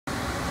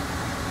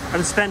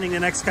I'm spending the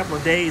next couple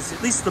of days,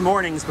 at least the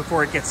mornings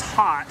before it gets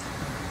hot,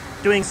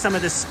 doing some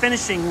of this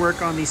finishing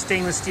work on these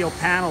stainless steel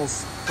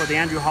panels for the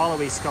Andrew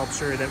Holloway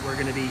sculpture that we're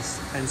going to be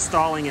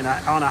installing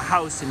on a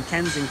house in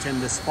Kensington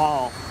this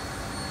fall.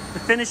 The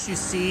finish you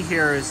see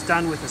here is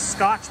done with a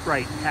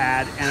Scotch-Brite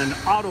pad and an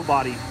auto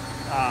body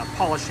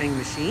polishing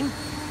machine.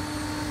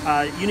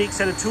 Unique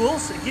set of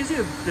tools. It gives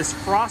you this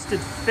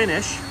frosted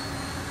finish.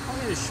 I'm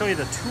going to show you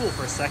the tool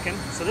for a second.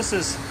 So this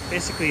is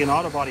basically an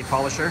auto body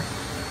polisher,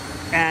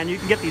 and you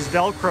can get these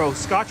Velcro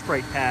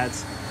Scotch-Brite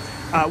pads.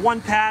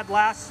 One pad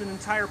lasts an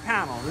entire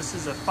panel. This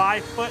is a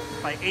 5-foot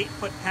by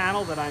 8-foot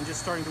panel that I'm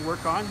just starting to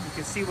work on. You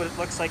can see what it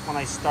looks like when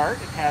I start.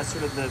 It has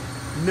sort of the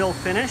mill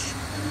finish.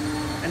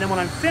 And then when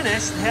I'm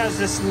finished, it has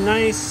this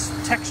nice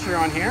texture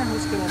on here.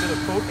 Let's get a little bit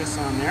of focus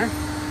on there.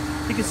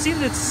 You can see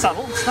that it's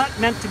subtle. It's not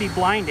meant to be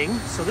blinding.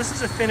 So this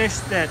is a finish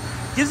that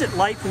gives it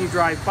life when you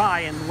drive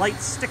by, and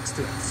light sticks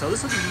to it. So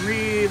this will be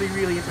really,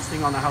 really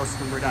interesting on the house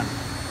when we're done.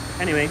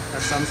 Anyway,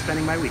 that's how I'm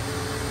spending my week.